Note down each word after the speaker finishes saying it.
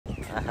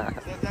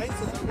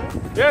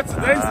Yeah, it's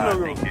a Deinze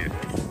logo. Thank you.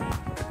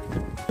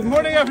 Good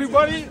morning,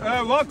 everybody.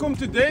 Welcome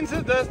to Deinze.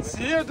 That's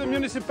here the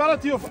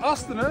municipality of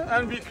Astene,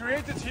 and we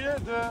created here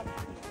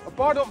a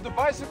part of the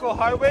bicycle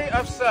highway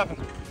F7.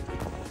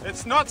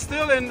 It's not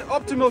still in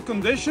optimal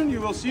condition.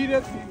 You will see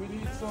that we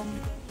need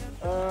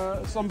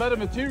some better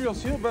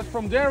materials here, but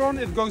from there on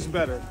it goes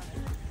better.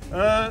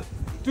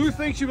 Two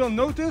things you will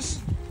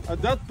notice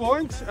at that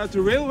point at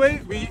the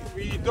railway: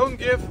 we don't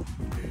give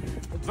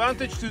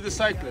advantage to the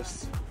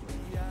cyclists,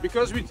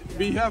 because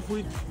we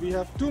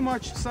have too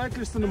much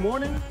cyclists in the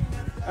morning,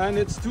 and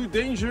it's too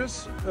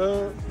dangerous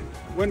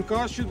when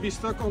cars should be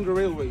stuck on the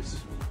railways.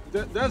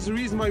 That's the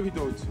reason why we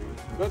don't.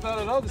 But at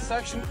another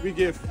section we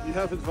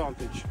have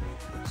advantage.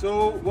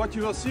 So what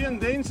you will see in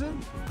Deinze,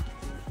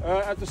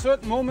 at a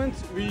certain moment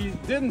we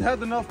didn't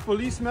have enough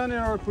policemen in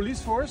our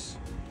police force,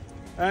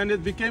 and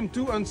it became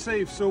too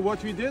unsafe. So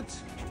what we did,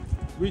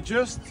 we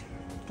just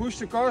push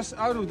the cars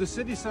out of the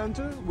city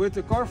center with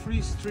a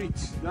car-free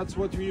streets. That's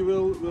what we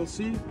will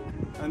see,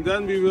 and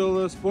then we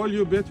will spoil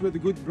you a bit with a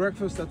good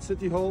breakfast at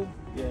City Hall.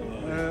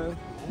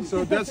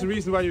 So that's the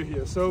reason why you're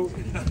here. So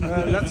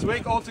let's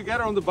wake all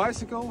together on the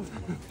bicycle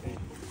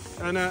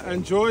and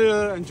enjoy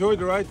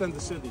the ride and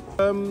the city.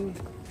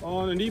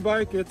 On an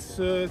e-bike it's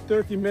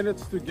 30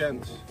 minutes to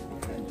Ghent.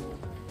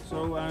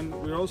 So, and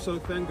we also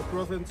thank the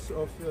province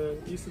of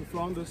Eastern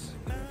Flanders.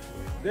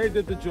 They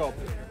did the job.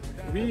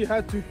 We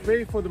had to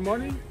pay for the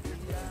money,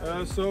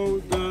 so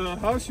the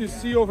house you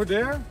see over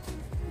there,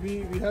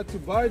 we had to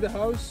buy the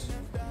house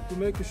to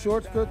make a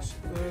shortcut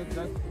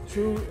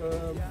to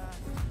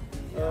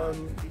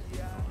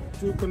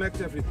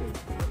connect everything.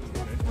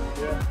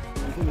 Yeah.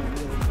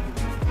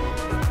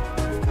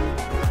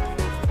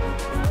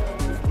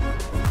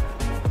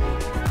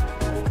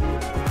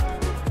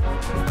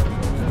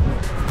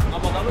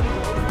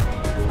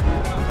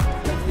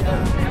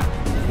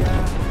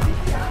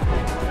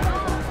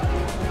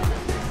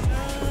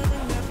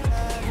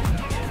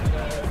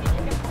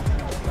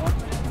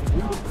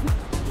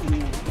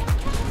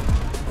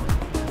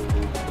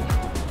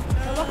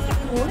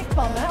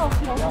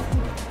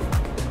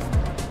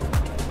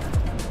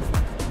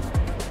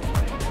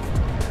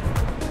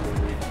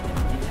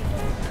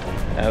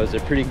 That was a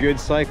pretty good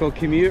cycle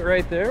commute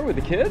right there with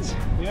the kids.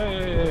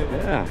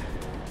 Yeah.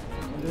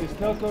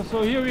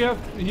 So here we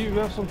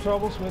have some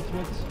troubles with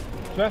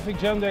traffic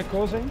jam they're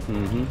causing.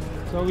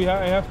 So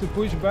I have to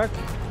push back.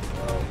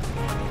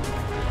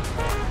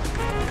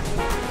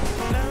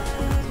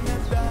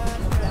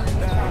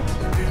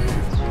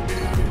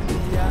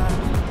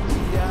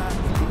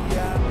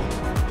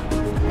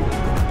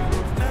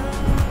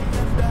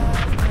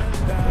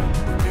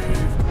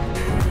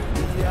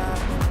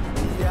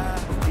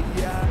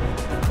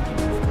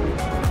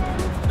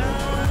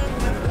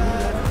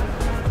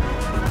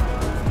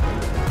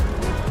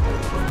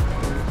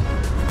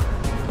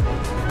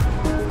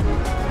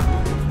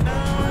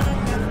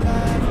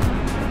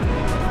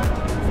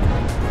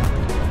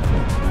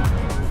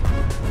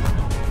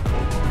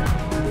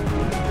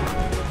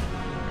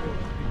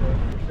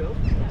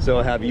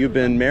 So have you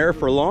been mayor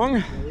for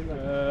long?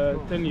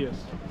 10 years.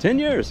 10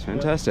 years,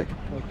 fantastic.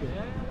 Okay.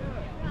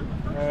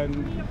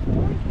 And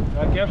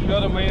like every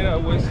other mayor, I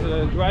was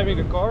driving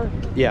a car.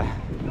 Yeah.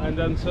 And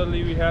then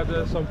suddenly we had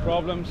some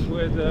problems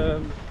with,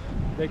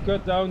 they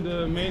cut down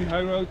the main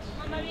high road.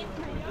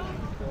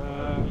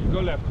 You go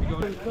left, you go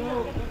left.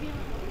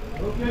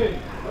 Okay.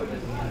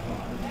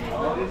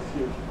 That is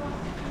you.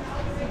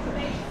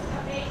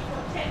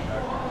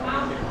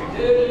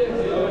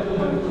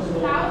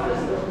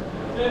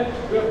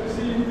 We have to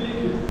see you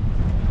vegan.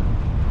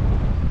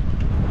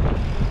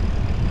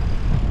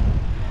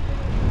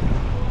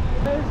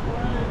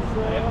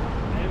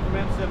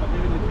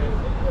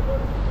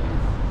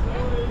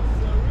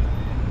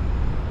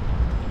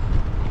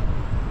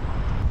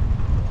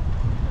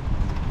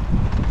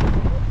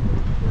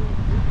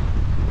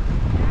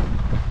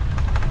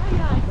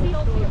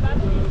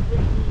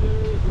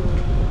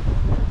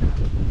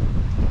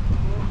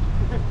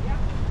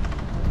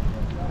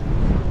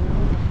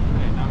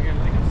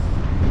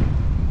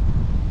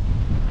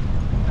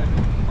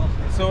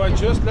 So I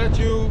just let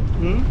you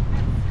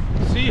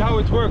see how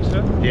it works.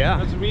 Yeah.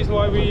 That's the reason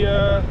why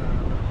we're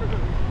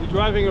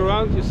driving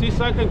around. You see,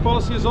 cycling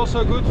policy is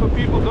also good for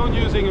people not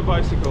using a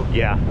bicycle.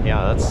 Yeah,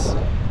 that's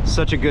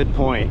such a good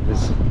point.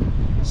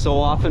 So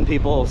often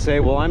people say,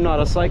 well, I'm not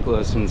a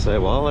cyclist, and say,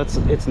 well,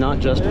 it's not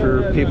just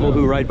for people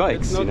who ride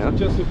bikes. It's not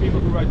just for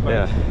people who ride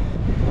bikes.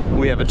 Yeah.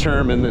 We have a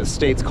term in the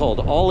States called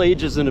all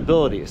ages and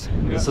abilities.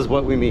 Yeah. This is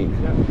what we mean.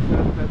 Yeah,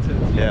 that's it.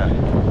 Yeah.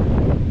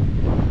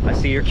 I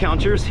see your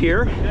counters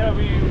here. Yeah,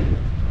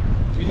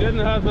 we didn't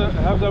have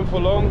them for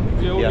long.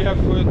 We only have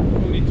for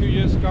only 2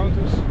 years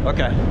counters.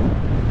 Okay.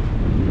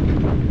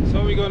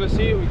 So we're gonna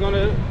see. We're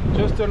gonna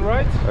just turn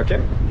right.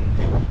 Okay.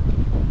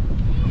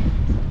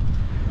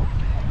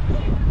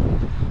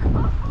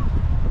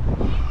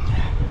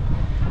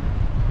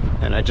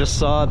 And I just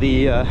saw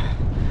the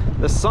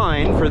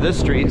sign for this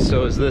street.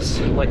 So is this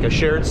like a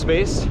shared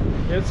space?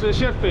 It's a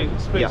shared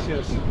space,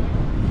 yes.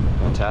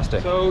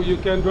 Fantastic. So you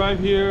can drive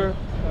here,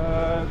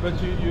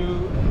 but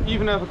you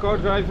even have a car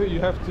driver, you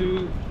have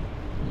to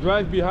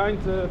drive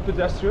behind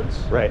pedestrians.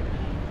 Right.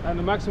 And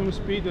the maximum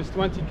speed is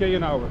 20k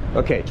an hour.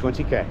 Okay,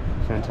 20k.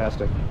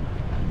 Fantastic.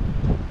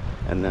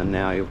 And then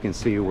now you can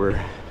see we're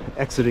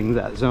exiting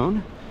that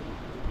zone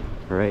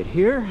right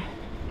here.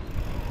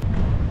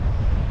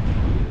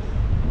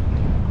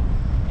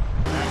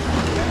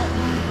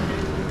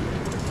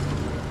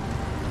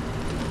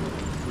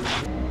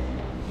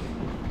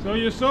 So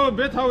you saw a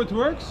bit how it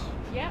works?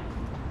 Yeah.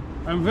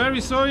 I'm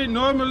very sorry,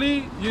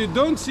 normally you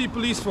don't see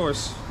police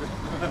force.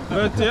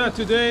 But yeah,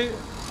 today,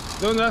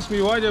 don't ask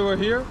me why they were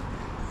here.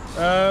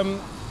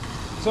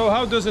 So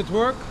how does it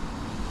work?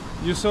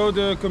 You saw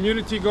the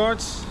community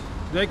guards,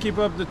 they keep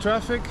up the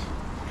traffic.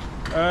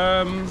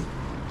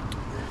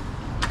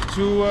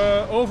 To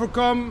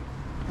overcome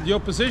the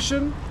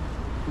opposition,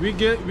 we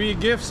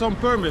give some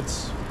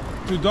permits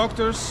to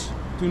doctors,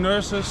 to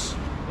nurses,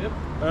 Yep.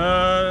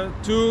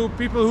 to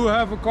people who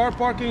have a car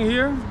parking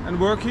here and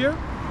work here.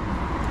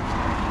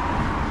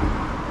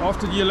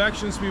 After the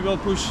elections we will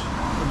push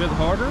a bit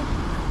harder. And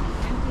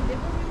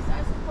deliveries,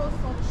 I suppose,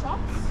 for the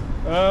shops?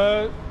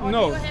 Or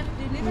No, do you have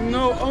delivery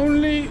no,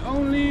 zones?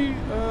 only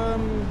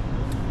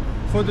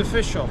for the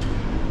fish shop,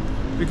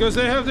 because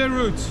they have their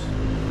route.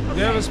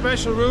 They have a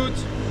special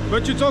route,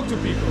 but you talk to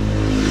people.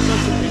 You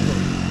talk to people.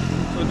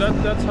 So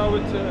that's how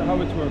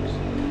it works.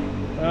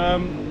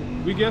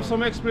 We give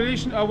some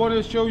explanation. I want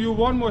to show you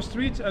one more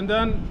street, and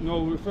then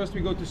first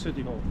we go to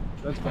City Hall.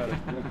 That's better.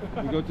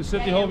 We go to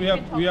City Hall.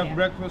 We have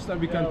breakfast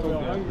and we can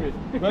talk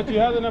there. But you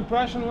had an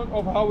impression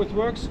of how it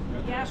works.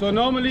 Yeah. So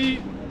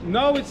normally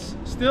now it's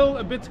still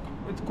a bit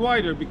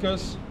quieter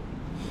because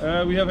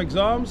we have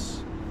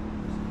exams,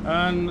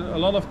 and a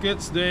lot of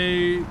kids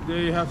they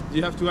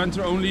have to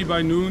enter only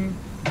by noon.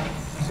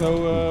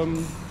 So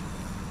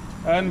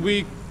and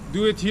we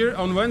do it here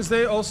on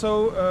Wednesday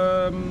also.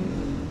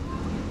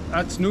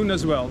 At noon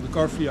as well, the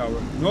car-free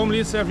hour. Normally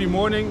it's every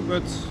morning,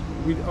 but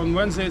on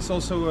Wednesday it's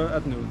also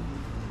at noon.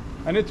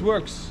 And it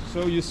works,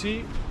 so you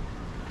see.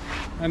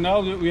 And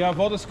now we have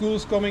other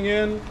schools coming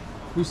in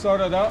who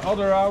start at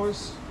other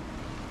hours.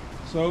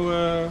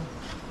 So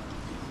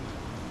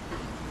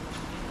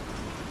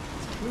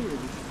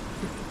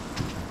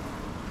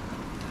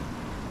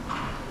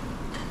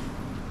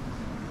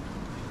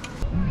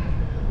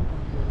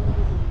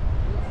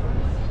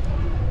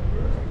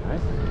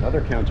Nice.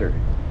 Another counter.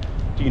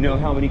 Do you know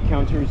how many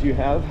counters you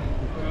have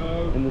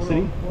in the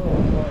city?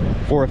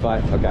 4 or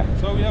 5, okay.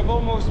 So we have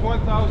almost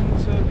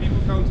 1,000 people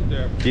counted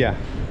there. Yeah.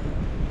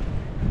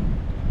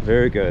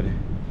 Very good.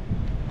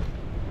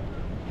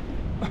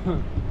 So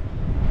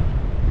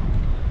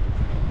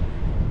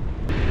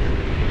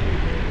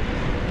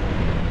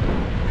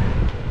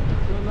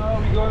now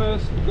we're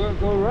gonna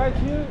go right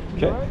here.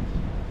 Okay. Right.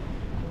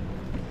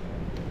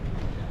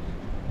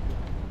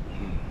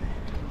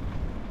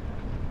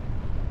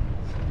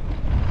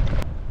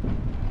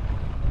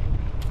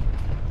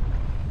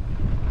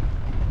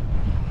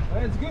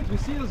 It's good, we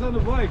see us on a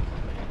bike.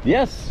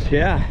 Yes,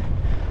 yeah.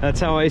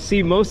 That's how I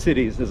see most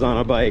cities, is on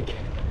a bike.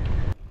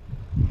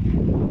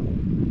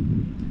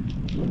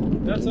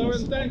 That's our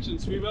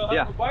intentions. We will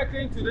have a bike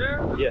lane to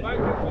there, and a bike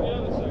lane to the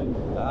other side.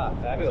 Ah,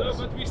 fabulous.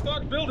 So, but we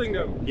start building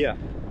them. Yeah.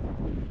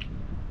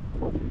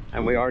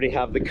 And we already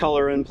have the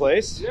color in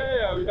place.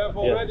 Yeah, we have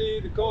already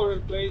the color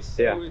in place,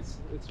 so it's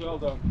well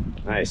done.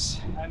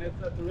 Nice. And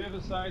it's at the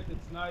riverside,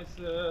 it's nice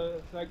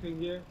cycling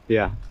here.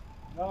 Yeah.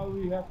 Now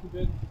we have to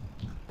build.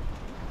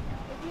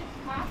 Is this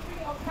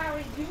car-free or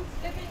car-reduced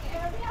living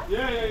area?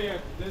 Yeah.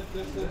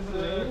 This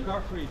is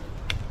car-free.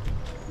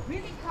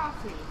 Really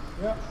car-free?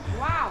 Yeah.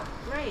 Wow,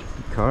 great.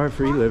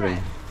 Car-free living.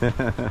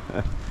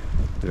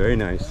 Very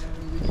nice.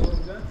 And we go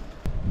with that.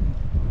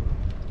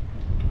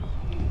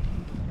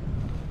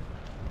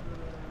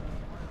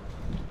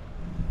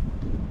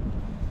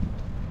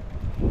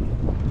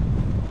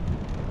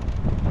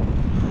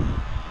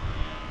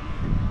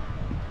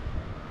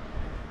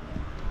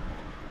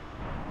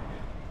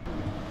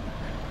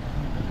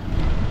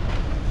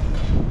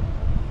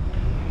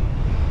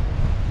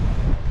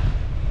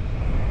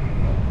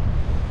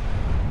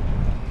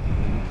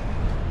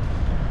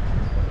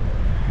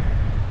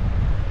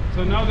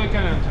 So now they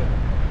can enter.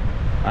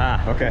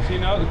 Ah, okay. See,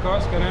 now the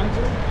cars can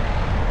enter,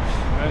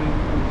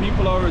 and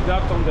people are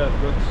adapt on that,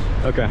 but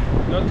Okay.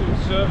 not to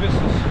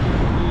services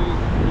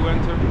to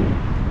enter.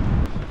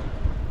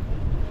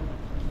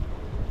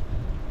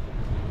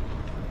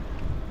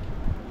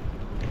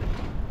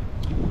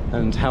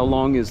 And how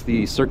long has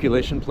the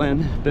circulation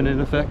plan been in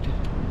effect?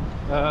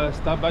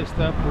 Step by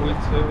step,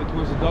 it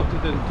was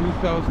adopted in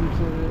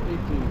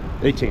 2018.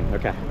 18,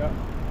 okay. Yeah.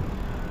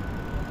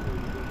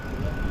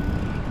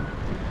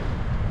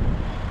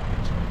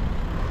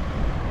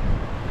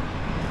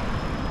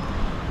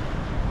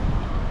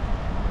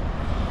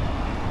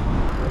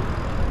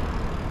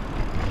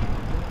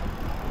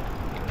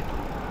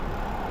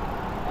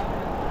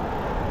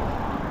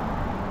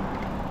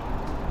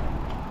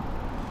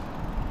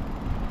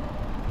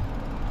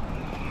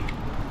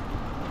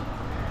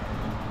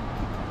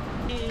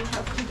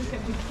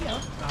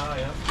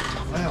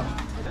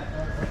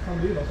 van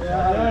de wereld.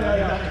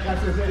 Ja.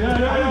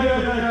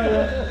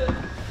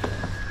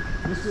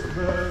 Dus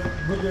we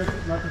moeten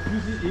naar de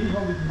fusie een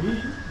van de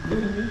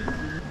gemeenten.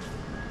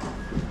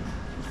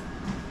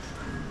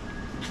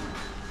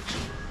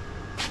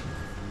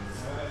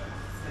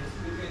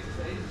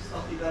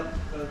 Stad die dat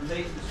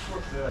levende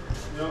sport.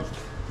 Ja.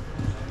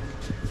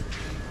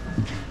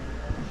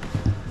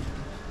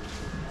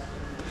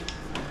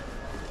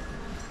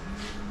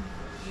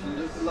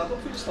 Laat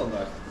op voor de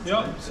standaard.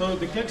 Yeah, so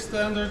the kick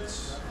standard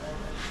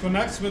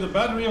connects with the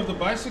battery of the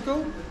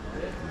bicycle,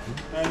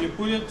 and you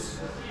put it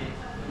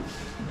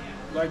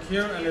like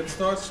here and it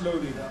starts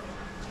slowly.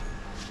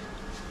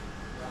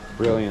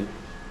 Brilliant.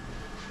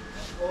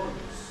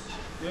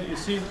 Yeah, you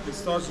see, it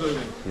starts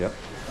slowly. Yep.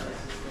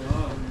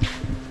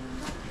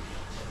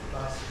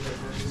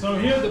 So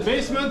here the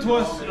basement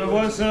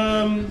was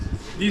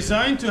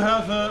designed to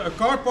have a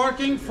car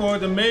parking for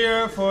the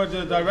mayor, for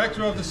the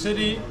director of the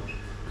city.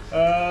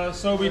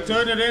 So we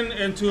turned it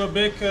into a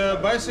big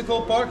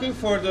bicycle parking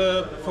for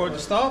the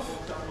staff,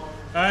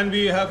 and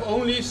we have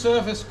only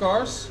service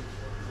cars,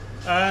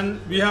 and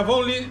we have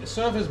only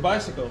service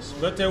bicycles,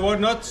 but they were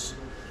not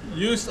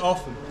used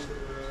often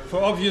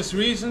for obvious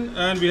reason,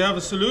 and we have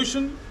a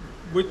solution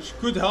which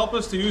could help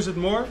us to use it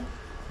more,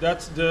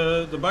 that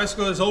the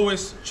bicycle is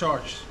always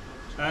charged.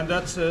 And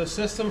that's a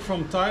system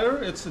from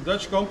Tyler, it's a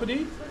Dutch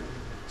company.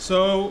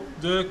 So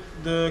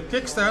the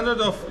kick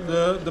standard of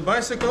the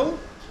bicycle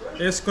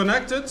is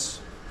connected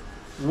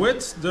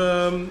with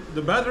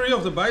the battery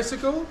of the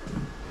bicycle,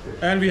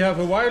 and we have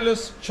a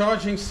wireless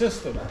charging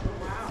system.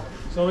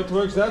 So it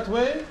works that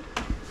way.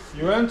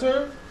 You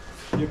enter,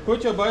 you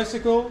put your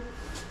bicycle,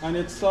 and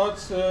it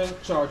starts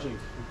charging.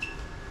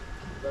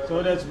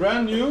 So that's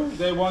brand new.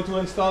 They want to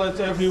install it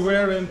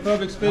everywhere in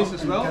public space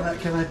as well.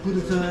 Can I put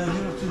it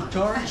to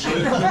charge?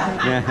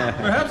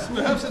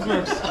 Perhaps it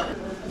works.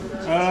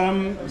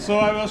 So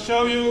I will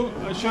show you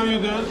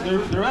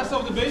the rest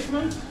of the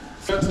basement.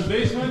 That's the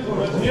basement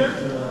over here.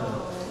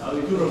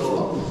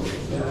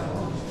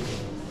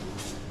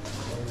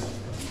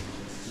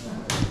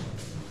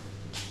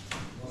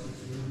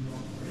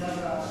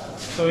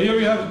 So here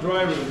we have a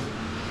dry room.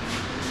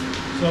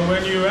 So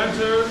when you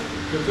enter,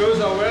 the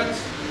clothes are wet,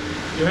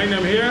 you hang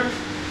them here,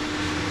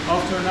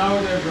 after an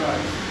hour they're dry.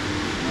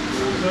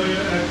 So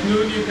at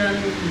noon you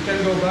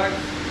can go back.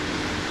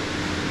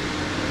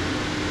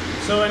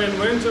 So and in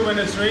winter when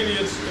it's rainy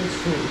it's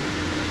full.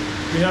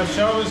 We have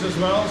showers as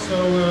well, so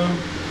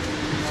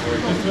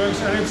it works,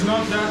 and it's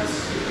not that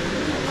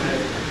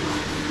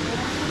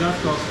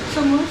costly.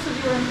 So most of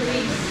your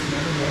employees,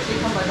 they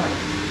come by bike?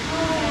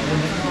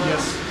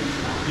 Yes.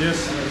 Yes.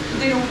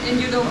 They don't, and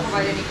you don't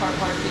provide any car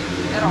parking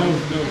at all?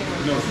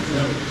 No.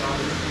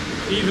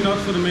 Even not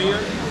for the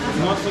mayor,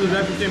 not for the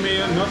deputy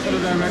mayor, not for the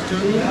director,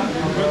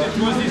 but it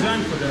was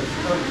designed for that.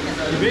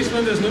 The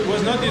basement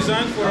was not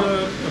designed for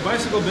a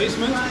bicycle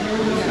basement,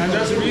 and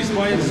that's the reason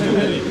why it's too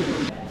heavy.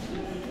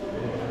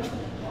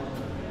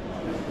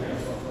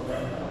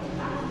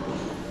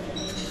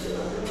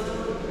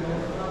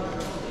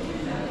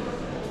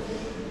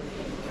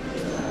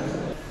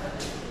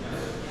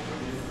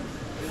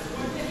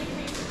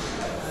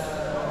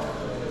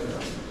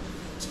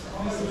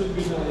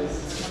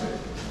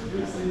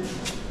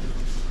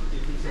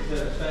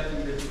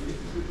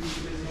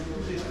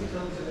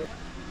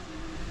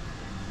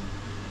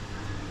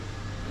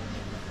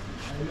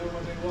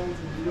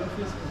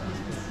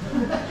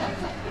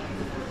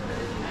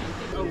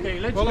 Okay,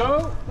 let's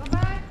go.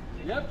 Bye-bye.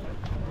 Yep.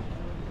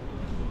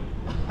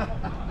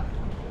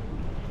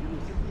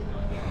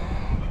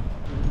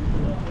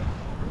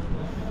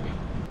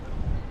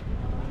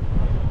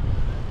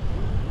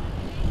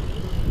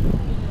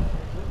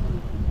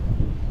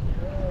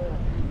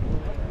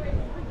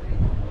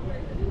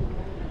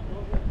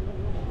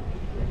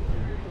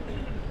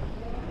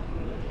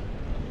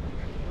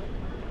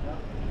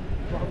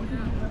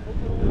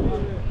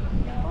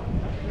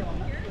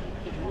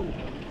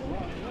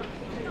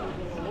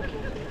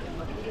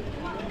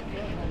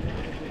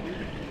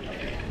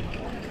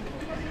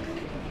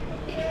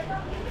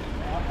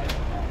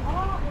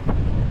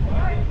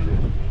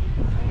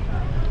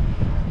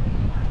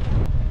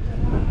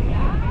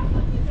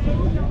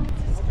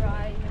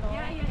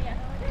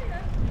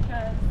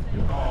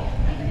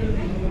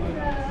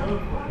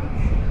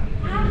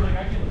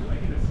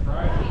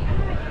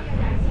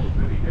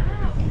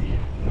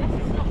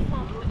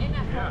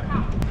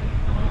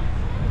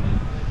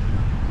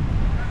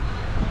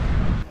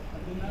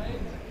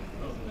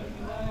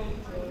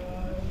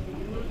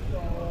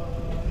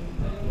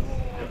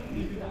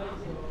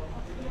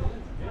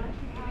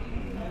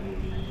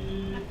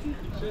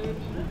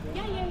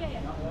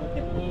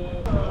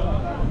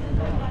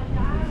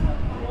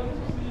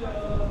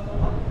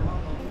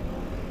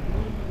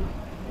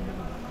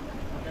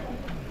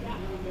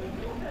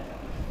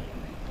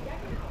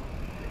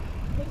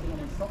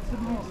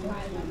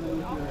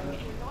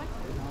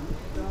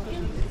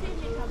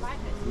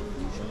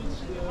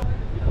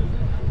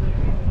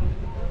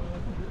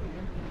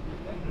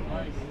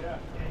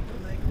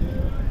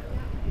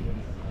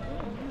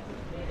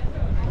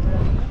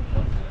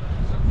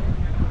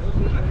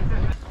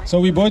 So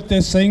we bought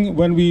this thing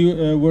when we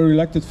were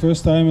elected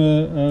first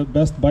time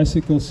best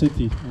bicycle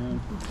city.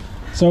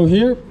 So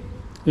here,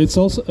 it's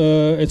also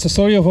it's a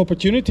story of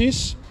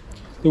opportunities.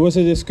 There was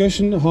a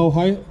discussion how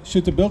high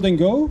should the building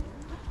go,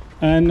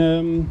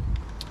 and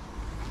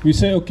we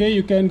say okay,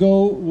 you can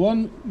go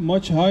one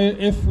much higher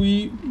if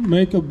we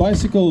make a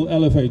bicycle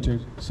elevator.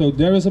 So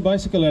there is a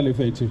bicycle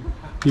elevator.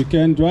 You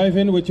can drive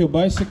in with your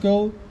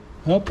bicycle,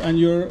 up, and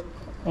you're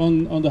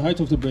on the height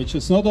of the bridge.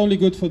 It's not only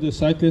good for the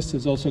cyclists,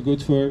 it's also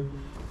good for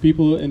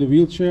people in a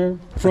wheelchair.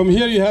 From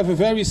here you have a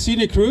very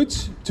scenic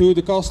route to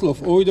the castle of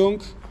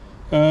Oudonk.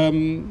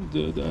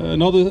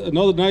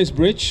 Another nice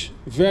bridge,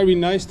 very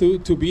nice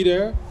to be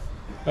there.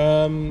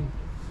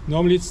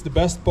 Normally it's the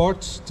best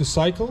part to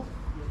cycle,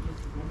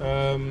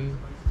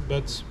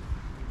 but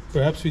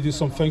perhaps we do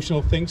some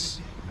functional things,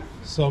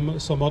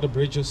 some other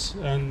bridges,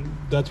 and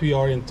that we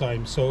are in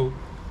time. So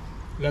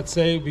let's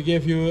say we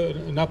give you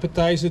an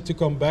appetizer to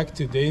come back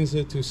to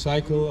Deinze to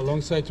cycle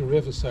alongside the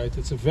riverside.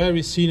 It's a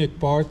very scenic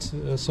part,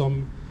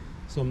 some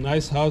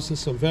nice houses,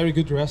 some very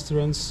good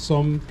restaurants,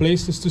 some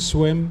places to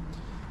swim,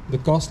 the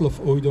castle of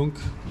Oudonk.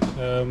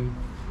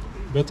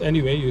 But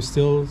anyway, you're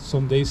still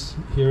some days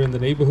here in the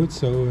neighborhood,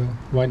 so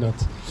why not?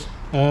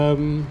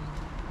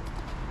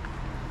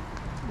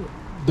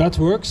 That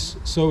works.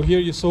 So here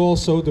you saw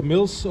also the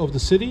mills of the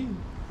city,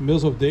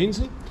 mills of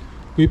Deinze.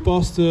 We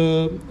passed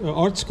the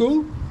art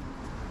school,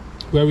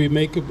 where we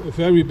make a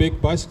very big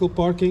bicycle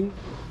parking.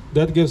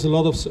 That gives a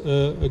lot of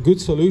a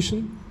good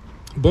solution.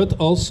 But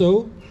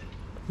also,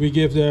 we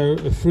give there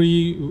a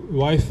free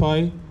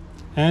Wi-Fi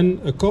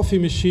and a coffee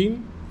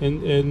machine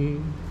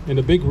in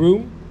a big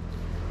room,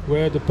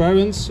 where the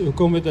parents who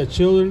come with their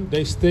children,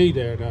 they stay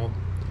there now.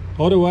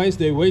 Otherwise,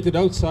 they waited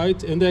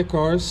outside in their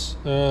cars,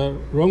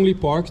 wrongly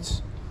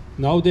parked.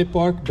 Now they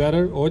park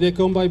better, or they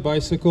come by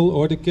bicycle,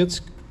 or the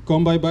kids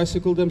come by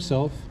bicycle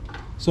themselves.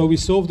 So we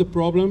solved the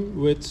problem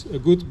with a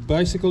good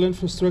bicycle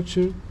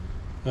infrastructure,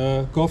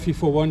 coffee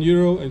for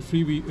 €1 and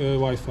free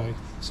Wi-Fi.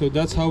 So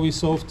that's how we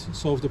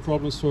solved the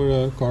problems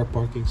for car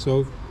parking.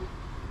 So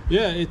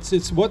yeah,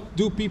 it's what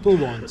do people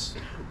want?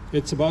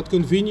 It's about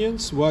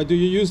convenience. Why do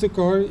you use the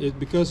car?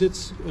 Because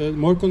it's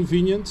more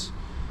convenient.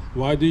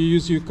 Why do you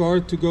use your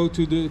car to go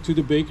to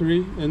the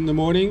bakery in the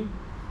morning?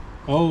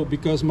 Oh,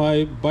 because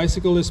my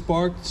bicycle is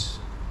parked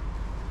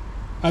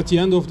at the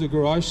end of the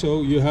garage.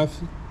 So you have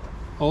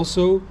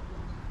also,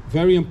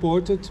 very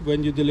important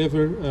when you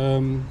deliver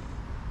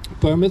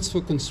permits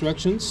for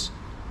constructions.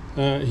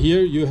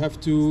 Here you have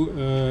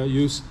to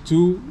use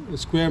 2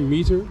 square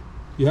meter.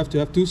 You have to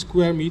have 2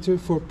 square meter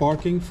for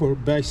parking for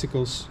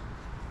bicycles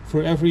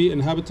for every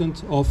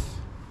inhabitant of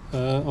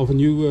a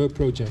new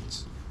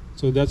project.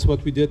 So that's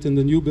what we did in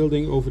the new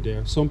building over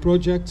there. Some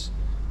projects,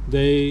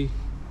 they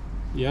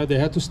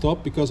had to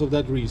stop because of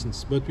that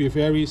reasons. But we're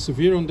very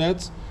severe on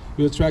that.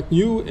 We attract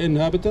new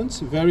inhabitants,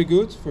 very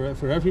good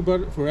for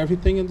everybody, for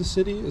everything in the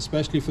city,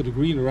 especially for the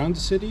green around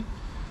the city,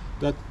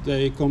 that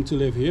they come to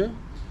live here.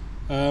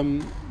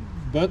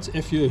 But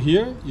if you're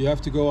here, you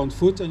have to go on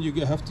foot and you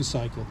have to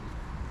cycle.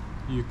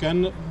 You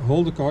can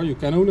hold a car, you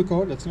can own a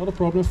car, that's not a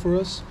problem for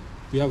us.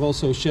 We have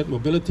also shared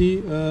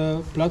mobility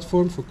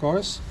platform for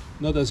cars,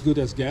 not as good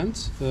as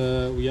Ghent.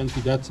 We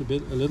envy that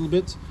a little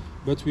bit,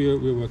 but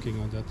we're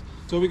working on that.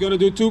 So we're going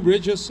to do 2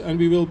 bridges, and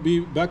we will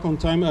be back on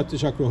time at the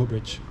Jacques Roche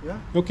Bridge. Yeah.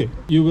 Okay.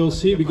 You will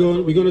see.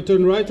 We're going to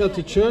turn right at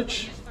the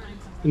church,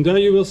 and there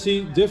you will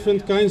see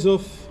different kinds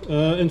of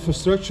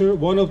infrastructure.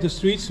 One of the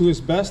streets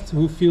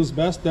who feels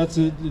best. That's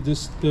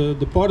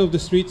the part of the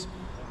street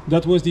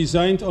that was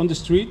designed on the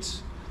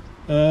street.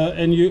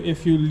 And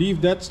if you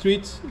leave that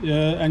street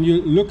and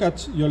you look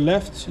at your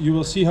left, you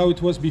will see how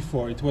it was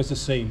before. It was the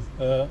same.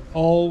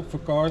 All for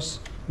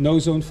cars, no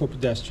zone for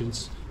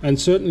pedestrians. And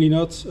certainly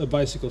not a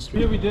bicycle street.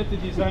 Here we did the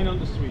design on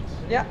the street.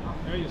 Yeah.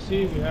 There you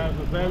see we have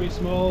a very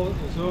small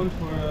zone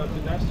for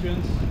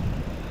pedestrians.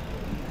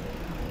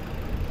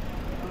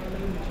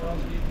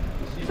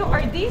 So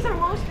these are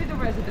mostly the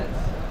residents?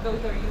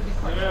 Those are using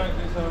cars? Yeah,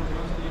 these are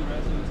mostly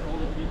residents,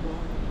 older people.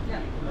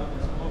 Yeah.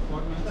 Small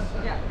apartments.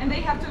 Yeah, and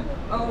they have to,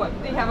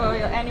 they have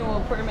an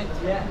annual permit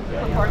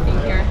for parking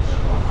here.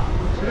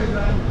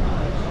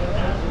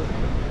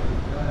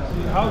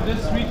 See how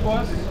this street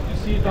was? You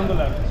see it on the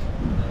left.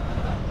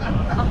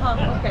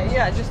 Okay,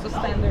 yeah, just a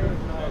standard.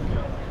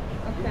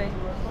 Okay.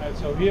 And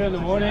so here in the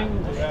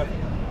morning we have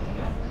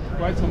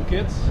quite some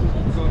kids who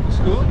go to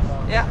school.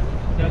 Yeah.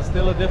 That's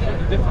still a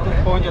difficult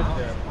point over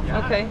there.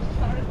 Okay.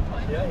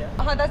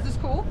 Yeah. That's the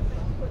school?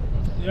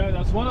 Yeah,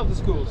 that's one of the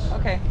schools.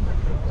 Okay.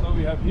 So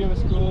we have here a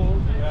school,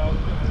 we have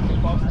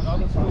past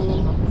another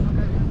school,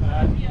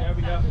 and here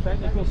we have a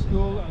technical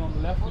school, and on the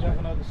left we have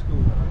another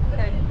school.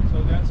 Okay.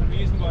 So that's the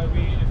reason why if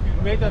you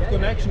make that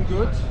connection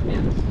good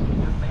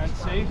and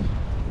safe,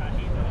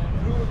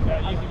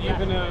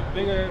 even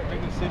bigger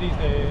cities,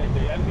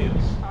 they envy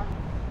us.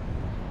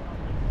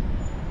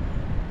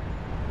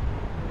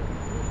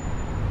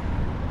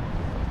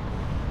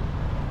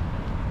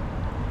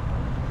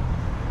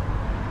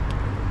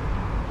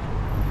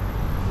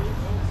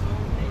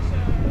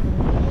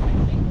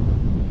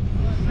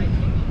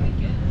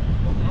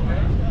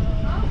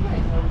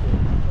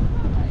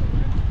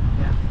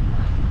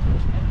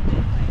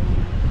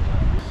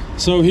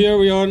 So here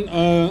we are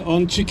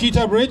on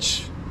Chiquita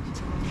Bridge,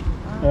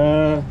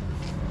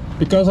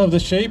 because of the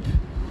shape,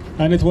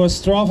 and it was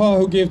Strava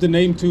who gave the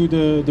name to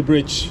the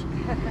bridge.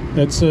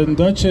 It's in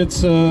Dutch,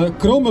 it's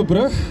Kromme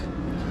Brug,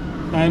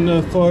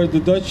 and for the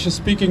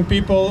Dutch-speaking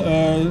people,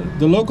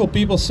 the local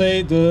people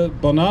say the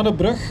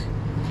Bananenbrug,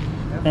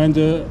 and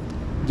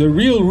the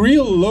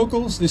real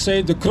locals, they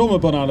say the Kromme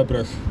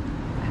Bananenbrug.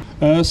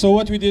 So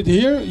what we did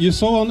here, you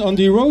saw on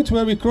the road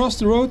where we crossed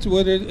the road,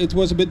 where it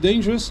was a bit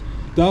dangerous.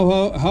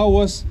 How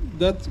was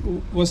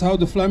how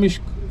the Flemish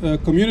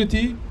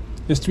community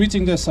is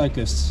treating their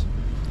cyclists,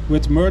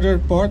 with murder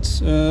parts,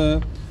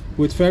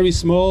 with very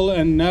small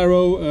and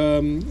narrow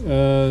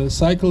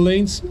cycle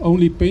lanes,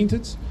 only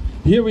painted.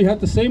 Here we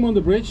had the same on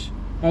the bridge,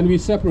 and we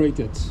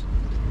separated.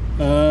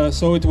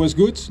 So it was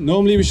good.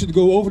 Normally we should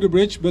go over the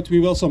bridge, but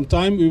we will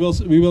sometime we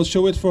will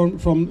show it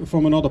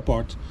from another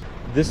part.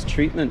 This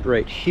treatment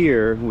right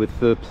here with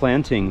the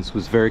plantings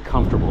was very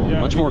comfortable,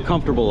 yeah, much more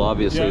comfortable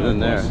obviously, yeah, than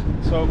there.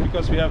 So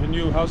because we have a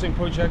new housing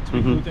project,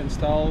 we could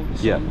install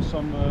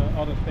some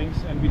other things,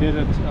 and we did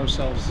it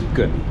ourselves.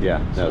 Good,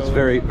 yeah, so it's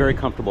very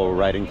comfortable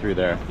riding through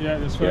there. Yeah,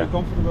 it's very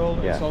comfortable.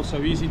 Yeah. It's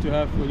also easy to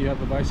have when you have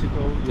a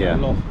bicycle. You have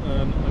enough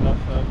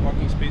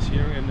parking space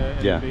here in the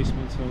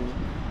basement, so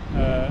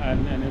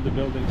and in the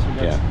building, so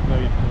that's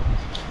very important.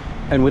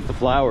 And with the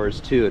flowers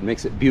too, it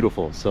makes it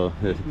beautiful, so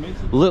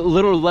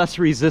little less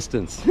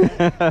resistance.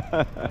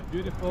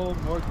 Beautiful,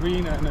 more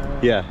green, and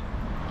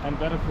and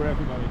better for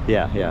everybody.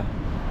 Yeah, yeah.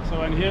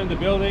 So, and here in the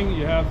building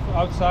you have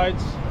outside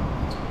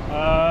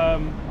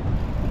a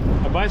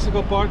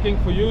bicycle parking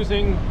for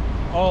using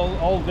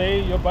all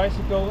day your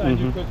bicycle, and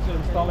you could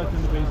install it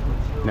in the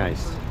basement.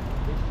 Nice.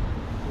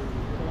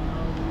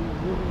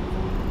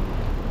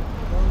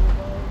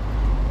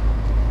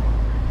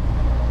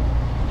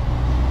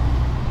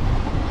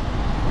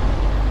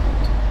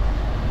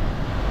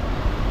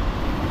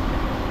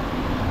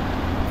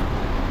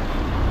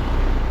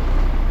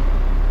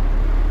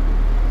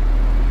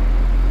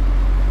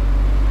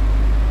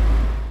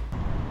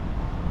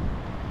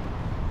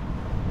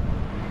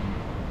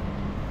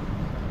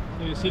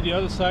 You see the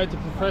other side, the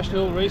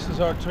professional racers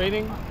are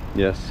training.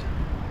 Yes.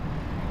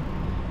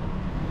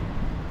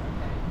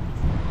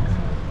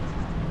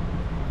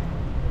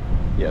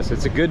 Yes,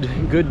 it's a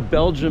good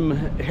Belgium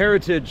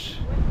heritage,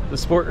 the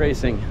sport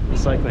racing, the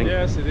cycling.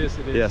 Yes, it is.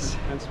 It is. Yes.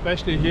 And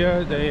especially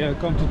here, they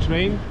come to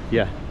train.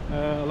 Yeah.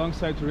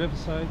 Alongside the river.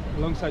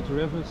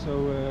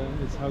 So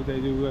it's how they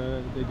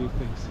do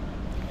things.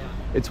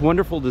 It's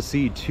wonderful to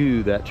see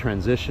too that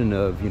transition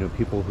of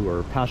people who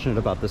are passionate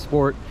about the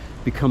sport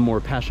become more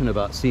passionate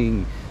about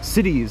seeing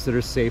cities that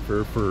are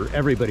safer for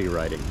everybody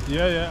riding.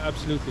 Yeah,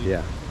 absolutely.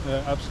 Yeah,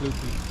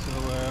 absolutely. So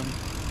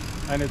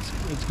and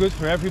it's good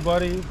for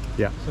everybody.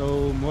 Yeah.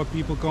 So more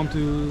people come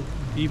to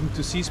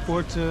see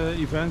sport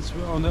events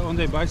on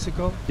their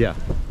bicycle. Yeah.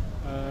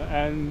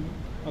 And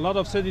a lot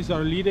of cities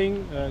are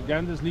leading.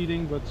 Ghent is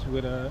leading, but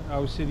with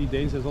our city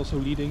Deinze is also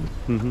leading.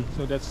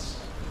 So that's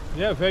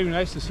very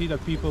nice to see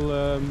that people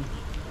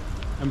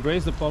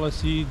embrace the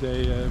policy.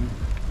 They,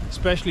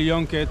 especially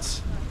young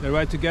kids, they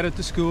ride together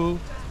to school.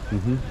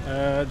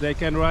 They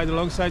can ride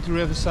alongside the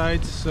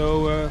riverside.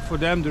 So for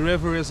them, the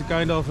river is a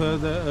kind of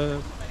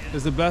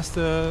is the best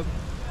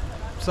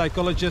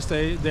psychologist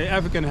they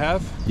ever can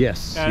have.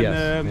 Yes.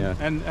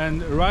 And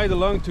and ride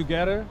along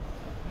together,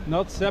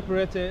 not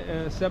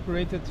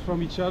separated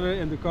from each other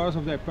in the cars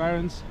of their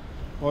parents,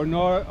 or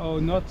not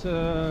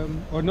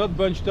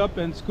bunched up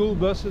in school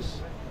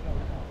buses.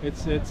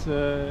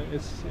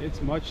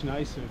 It's much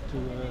nicer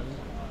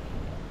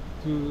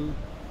to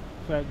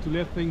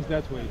live things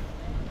that way.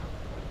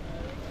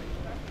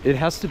 It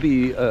has to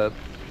be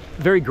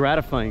very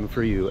gratifying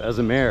for you as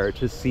a mayor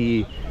to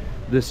see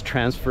this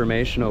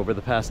transformation over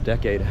the past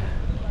decade.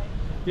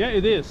 Yeah,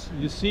 it is.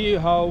 You see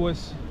how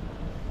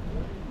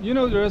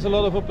there is a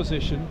lot of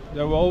opposition.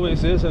 There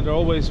always is, and there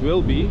always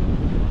will be.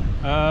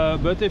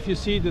 But if you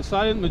see the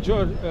silent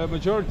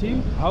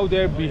majority, how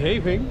they're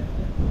behaving,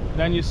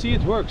 then you see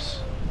it works.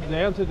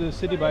 They enter the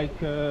city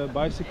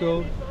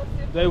bicycle,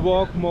 they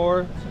walk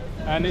more,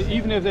 and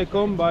even if they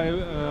come by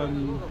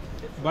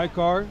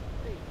car,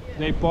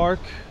 they park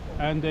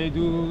and they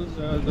do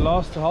the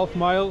last half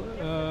mile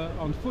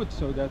on foot.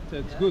 So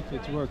that's good.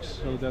 It works.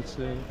 So that's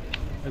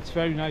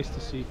very nice to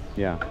see.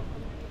 Yeah.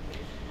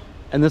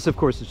 And this, of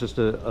course, is just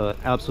a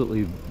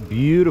absolutely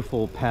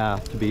beautiful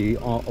path to be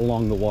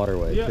along the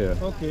waterway. Yeah. Too.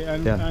 Okay.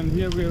 And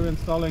here we're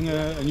installing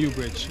a new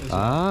bridge.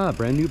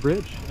 Brand new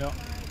bridge. Yeah.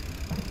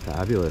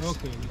 Fabulous.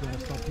 Okay, we're going to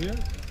stop here.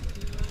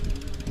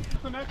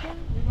 Connecting,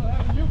 we will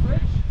have a new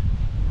bridge.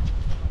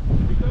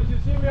 Because you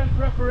see we're in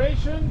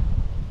preparation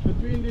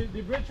between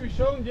the bridge we've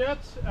shown yet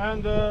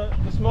and the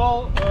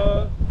small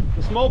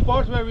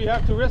part where we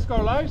have to risk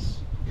our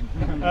lives.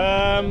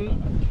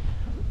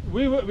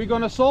 We're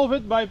going to solve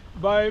it by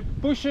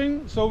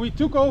pushing. So we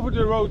took over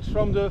the road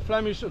from the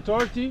Flemish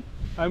authority,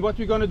 and what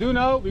we're going to do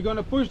now, we're going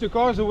to push the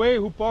cars away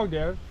who park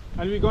there,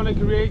 and we're going to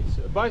create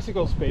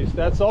bicycle space.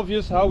 That's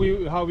obvious how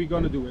we're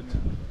going to do it.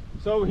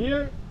 So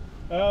here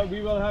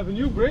we will have a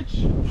new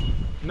bridge,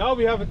 Now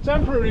we have a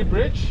temporary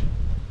bridge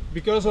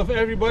because of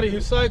everybody who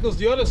cycles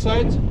the other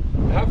side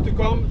have to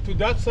come to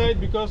that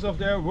side because of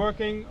their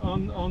working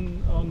on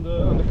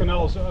the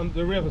canals on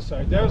the river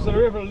side. There's the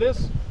river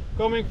Lys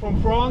coming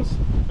from France,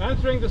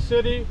 entering the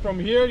city. From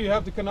here you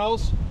have the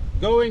canals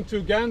going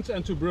to Ghent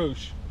and to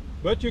Bruges.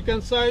 But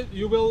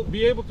you will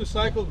be able to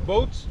cycle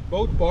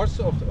both parts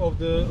of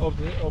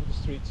the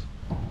streets.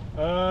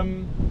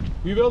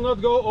 We will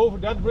not go over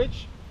that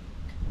bridge.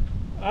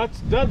 At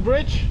that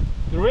bridge,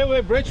 the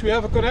railway bridge, we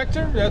have a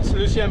connector. That's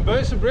Lucien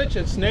Buysse Bridge.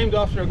 It's named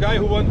after a guy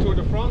who won Tour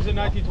de France in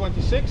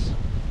 1926.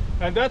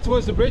 And that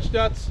was the bridge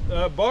that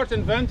Bart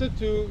invented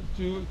to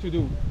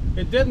do.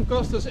 It didn't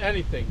cost us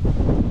anything.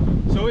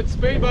 So it's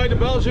paid by the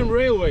Belgian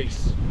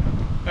railways.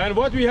 And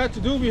what we had to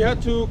do, we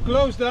had to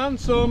close down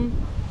some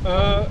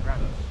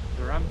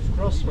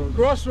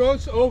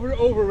crossroads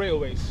over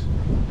railways.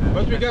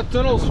 But we got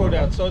tunnels for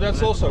that, so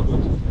that's also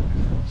good.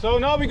 So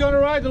now we're going to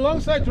ride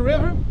alongside the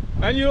river,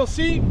 and you'll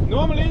see,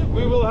 normally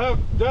we will have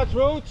that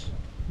road.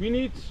 We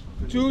need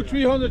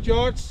 200-300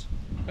 yards,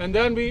 and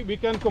then we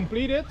can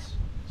complete it.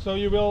 So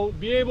you will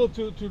be able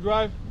to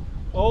drive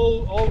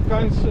all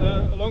kinds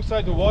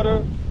alongside the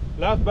water,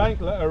 left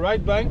bank,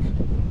 right bank.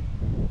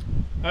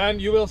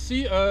 And you will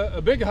see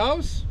a big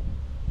house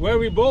where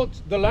we bought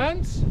the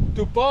land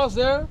to pass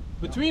there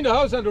between the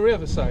house and the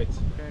riverside.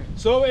 Okay.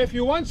 So if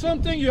you want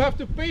something, you have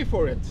to pay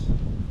for it.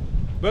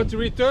 But the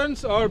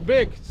returns are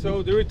big.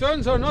 So the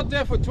returns are not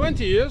there for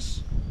 20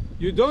 years.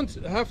 You don't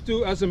have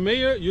to, as a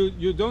mayor,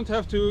 you don't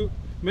have to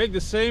make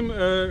the same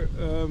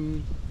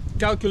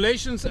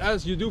calculations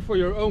as you do for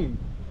your own.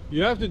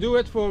 You have to do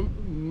it for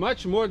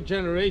much more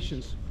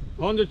generations,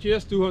 100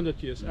 years,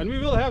 200 years. And we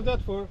will have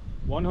that for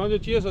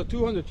 100 years or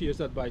 200 years,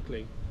 that bike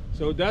lane.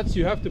 So that's,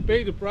 you have to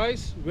pay the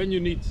price when you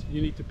need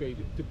to pay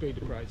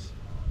the price.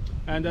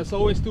 And that's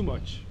always too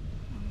much.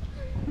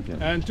 Okay.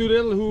 And too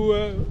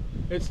little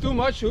it's too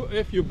much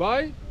if you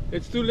buy,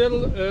 it's too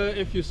little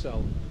if you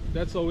sell.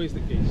 That's always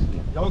the case.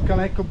 Jan, can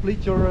I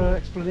complete your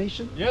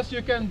explanation? Yes,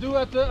 you can do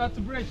at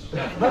the bridge.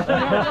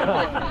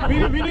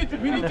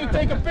 we need to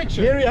take a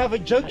picture. Here you have a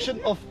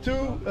junction of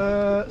two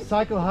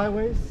cycle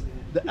highways.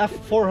 The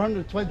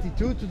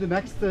F422 to the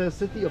next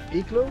city of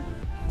Eeklo,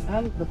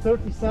 and the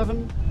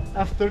 37,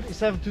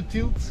 F37 to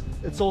Tielt.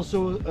 It's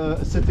also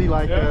a city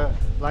like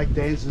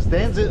Deinze.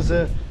 Deinze is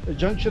a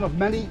junction of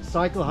many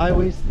cycle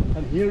highways,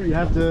 and here you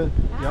have the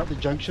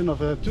junction of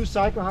two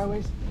cycle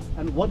highways.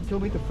 And 1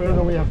 kilometer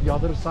further we have the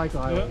other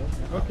cycle highway.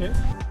 Yeah. Okay.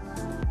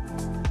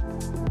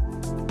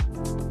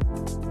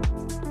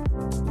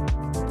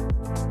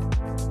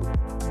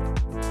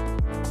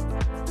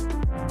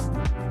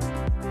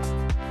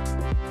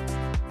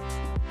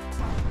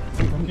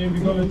 Okay,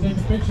 we're going to take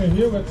a picture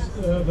here with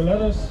the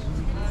letters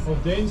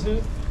of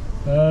Deinze.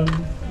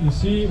 You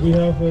see, we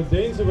have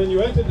Deinze. When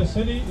you enter the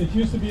city, it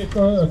used to be a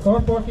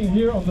car parking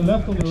here on the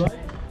left, on the right.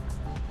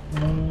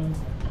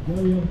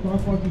 There we have car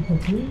parking for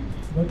free.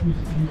 But we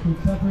should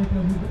separate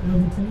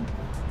everything.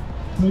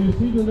 So you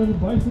see the little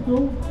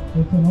bicycle,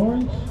 it's an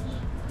orange.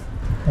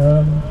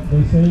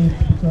 They say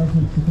it's because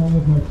it's the color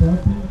of my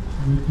party,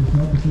 which is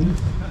not the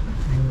case.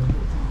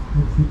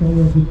 It's the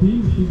color of the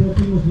team, you see that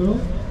thing as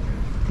well?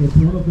 It's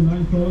one of the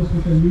 9 colors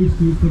we can use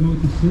to promote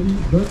the city,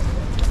 but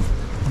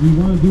we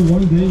want to do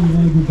one day, we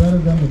want to do better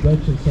than the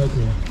Dutch, etc.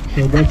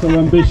 So that's our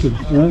ambition,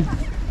 right?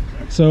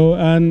 So,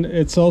 and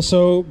it's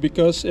also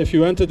because if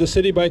you enter the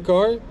city by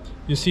car,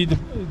 you see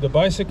the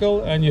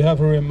bicycle, and you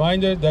have a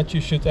reminder that you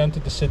should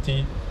enter the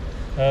city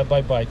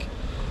by bike.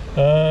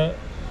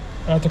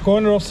 At the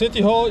corner of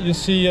City Hall, you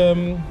see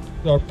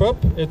our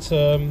pub. It's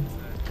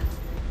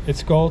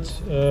called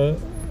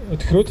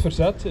Het Groot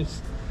Verzet.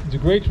 It's the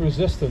great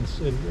resistance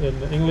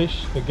in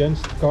English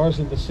against cars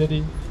in the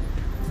city.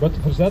 But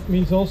Verzet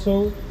means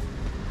also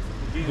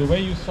the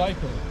way you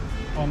cycle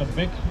on a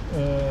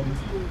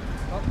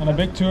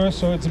big tour.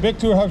 So it's a big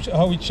tour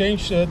how we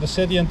change the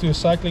city into a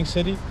cycling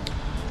city.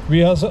 We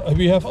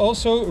have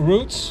also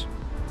routes,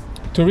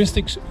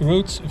 touristic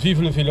routes, Vive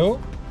le Vélo.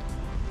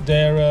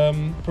 They're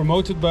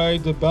promoted by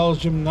the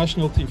Belgium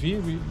national TV.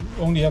 We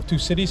only have 2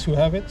 cities who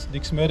have it,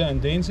 Dixmude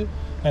and Deinze,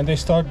 and they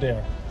start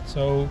there.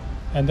 So,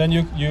 and then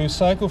you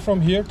cycle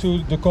from here to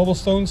the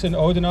cobblestones in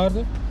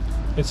Oudenaarde.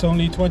 It's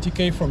only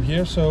 20k from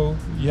here, so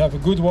you have a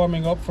good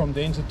warming up from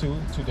Deinze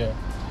to there.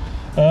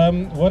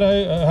 What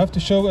I have to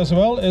show as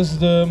well is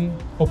the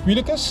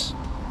Opwielekes.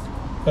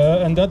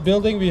 In that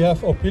building we have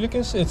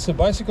Opwielekes. It's a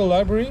bicycle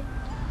library.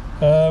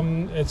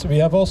 We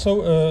have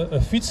also a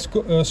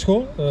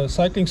fietsschool, a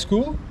cycling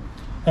school,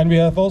 and we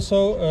have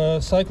also a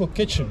cycle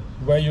kitchen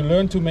where you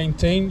learn to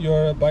maintain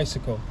your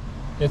bicycle.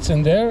 It's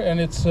in there,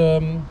 and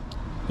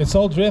it's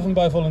all driven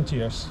by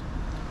volunteers.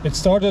 It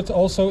started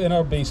also in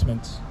our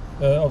basement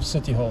of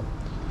City Hall,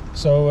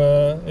 so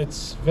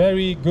it's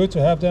very good to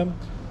have them.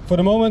 For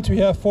the moment we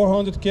have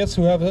 400 kids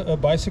who have a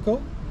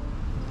bicycle,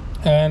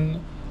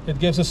 and it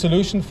gives a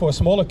solution for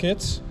smaller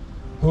kids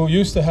who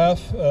used to have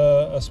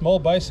a small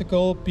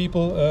bicycle.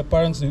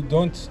 Parents who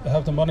don't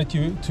have the money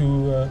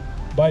to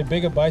buy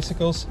bigger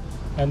bicycles,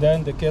 and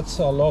then the kids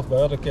are loved by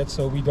other kids,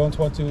 so we don't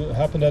want to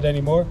happen that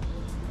anymore.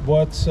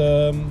 What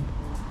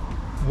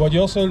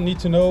you also need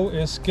to know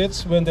is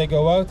kids, when they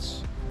go out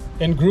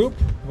in group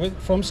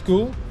from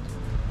school,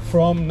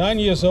 from 9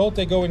 years old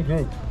they go in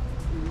group.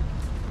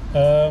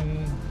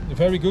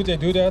 Very good, they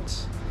do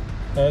that.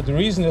 The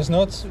reason is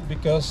not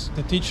because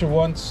the teacher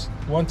wants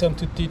them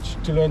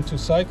to learn to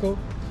cycle,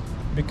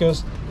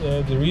 because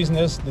the reason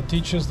is the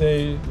teachers,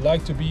 they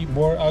like to be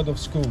more out of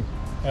school,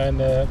 and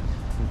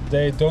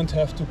they don't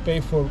have to pay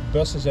for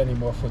buses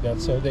anymore for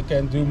that, so they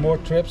can do more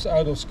trips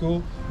out of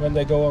school when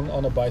they go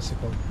on a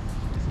bicycle.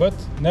 But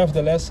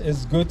nevertheless,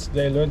 it's good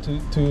they learn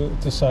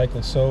to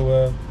cycle.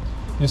 So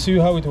you see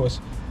how it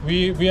was.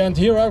 We end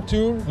here our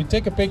tour, we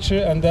take a picture,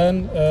 and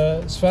then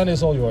Sven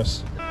is all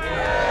yours.